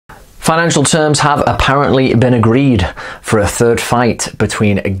Financial terms have apparently been agreed for a third fight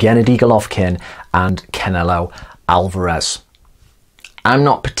between Gennady Golovkin and Canelo Alvarez. I'm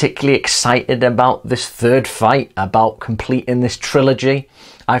not particularly excited about this third fight, about completing this trilogy.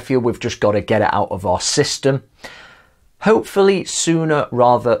 I feel we've just got to get it out of our system. Hopefully sooner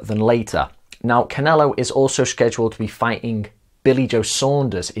rather than later. Now, Canelo is also scheduled to be fighting Billy Joe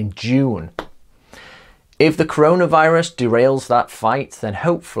Saunders in June. If the coronavirus derails that fight, then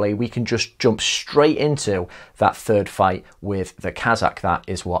hopefully we can just jump straight into that third fight with the Kazakh. That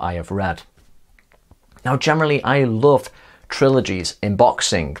is what I have read. Now, generally, I love trilogies in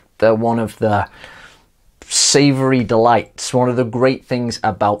boxing. They're one of the savoury delights, one of the great things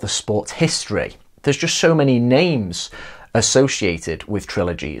about the sport's history. There's just so many names associated with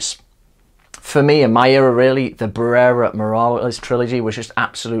trilogies. For me, in my era, really, the Barrera-Morales trilogy was just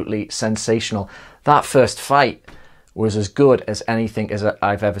absolutely sensational. That first fight was as good as anything as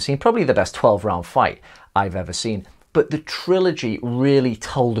I've ever seen. Probably the best 12-round fight I've ever seen. But the trilogy really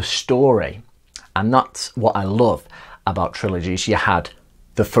told a story. And that's what I love about trilogies. You had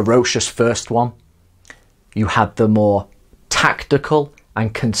the ferocious first one. You had the more tactical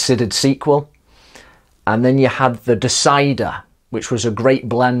and considered sequel. And then you had the decider, which was a great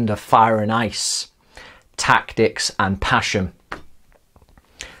blend of fire and ice, tactics and passion.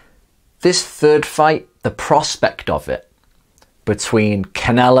 This third fight, the prospect of it, between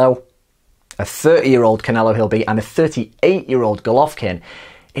Canelo, a 30-year-old Canelo he'll be, and a 38-year-old Golovkin,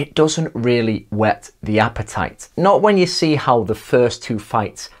 it doesn't really whet the appetite. Not when you see how the first two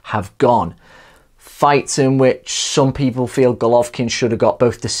fights have gone. Fights in which some people feel Golovkin should have got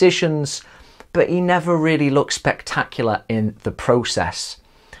both decisions, but he never really looked spectacular in the process.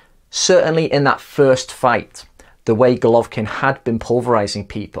 Certainly in that first fight, the way Golovkin had been pulverising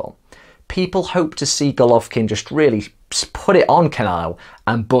people hoped to see Golovkin just really put it on Canelo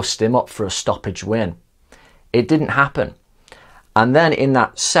and bust him up for a stoppage win. It didn't happen. And then in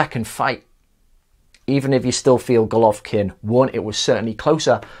that second fight, even if you still feel Golovkin won, it was certainly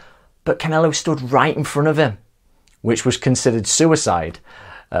closer, but Canelo stood right in front of him, which was considered suicide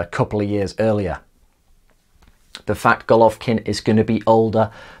a couple of years earlier. The fact Golovkin is going to be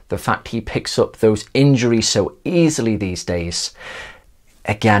older, the fact he picks up those injuries so easily these days,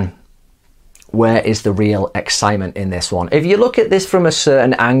 again, where is the real excitement in this one? If you look at this from a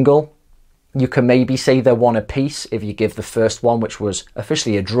certain angle, you can maybe say they're one apiece. If you give the first one, which was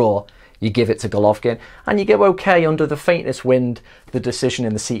officially a draw, you give it to Golovkin, and you go, okay, under the faintest wind, the decision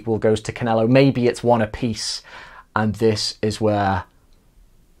in the sequel goes to Canelo. Maybe it's one apiece, and this is where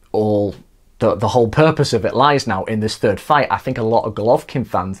all the whole purpose of it lies now in this third fight. I think a lot of Golovkin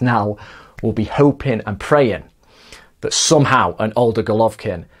fans now will be hoping and praying that somehow an older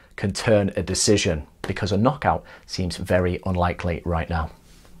Golovkin can turn a decision, because a knockout seems very unlikely right now.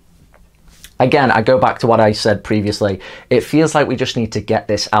 Again, I go back to what I said previously. It feels like we just need to get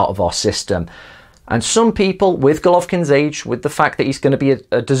this out of our system. And some people, with Golovkin's age, with the fact that he's going to be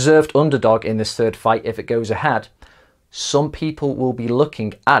a deserved underdog in this third fight if it goes ahead, some people will be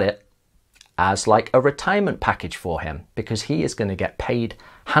looking at it as like a retirement package for him, because he is going to get paid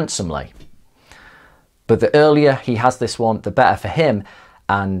handsomely. But the earlier he has this one, the better for him,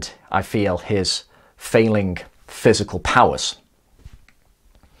 and I feel his failing physical powers.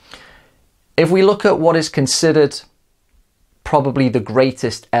 If we look at what is considered probably the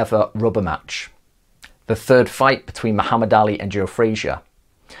greatest ever rubber match, the third fight between Muhammad Ali and Joe Frazier,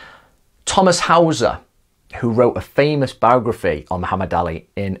 Thomas Hauser, who wrote a famous biography on Muhammad Ali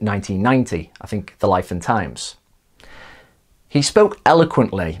in 1990, I think The Life and Times, he spoke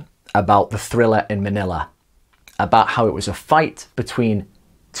eloquently about the thriller in Manila, about how it was a fight between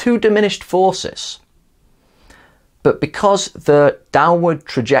two diminished forces. But because the downward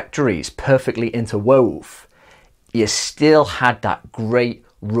trajectories perfectly interwove, you still had that great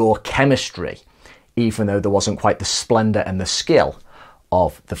raw chemistry, even though there wasn't quite the splendour and the skill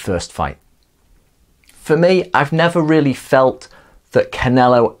of the first fight. For me, I've never really felt that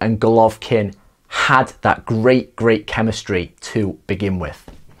Canelo and Golovkin had that great chemistry to begin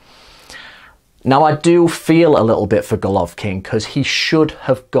with. Now, I do feel a little bit for Golovkin, because he should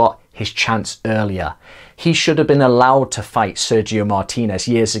have got his chance earlier. He should have been allowed to fight Sergio Martinez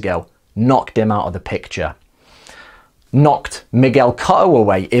years ago, knocked him out of the picture. Knocked Miguel Cotto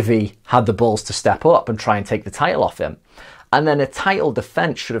away if he had the balls to step up and try and take the title off him. And then a title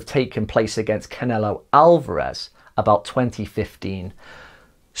defence should have taken place against Canelo Alvarez about 2015.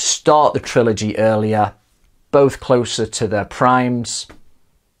 Start the trilogy earlier, both closer to their primes,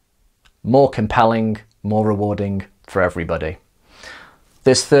 more compelling, more rewarding for everybody.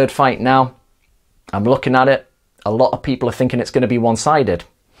 This third fight now, I'm looking at it, a lot of people are thinking it's going to be one-sided.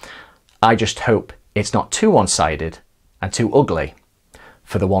 I just hope it's not too one-sided and too ugly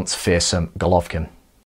for the once fearsome Golovkin.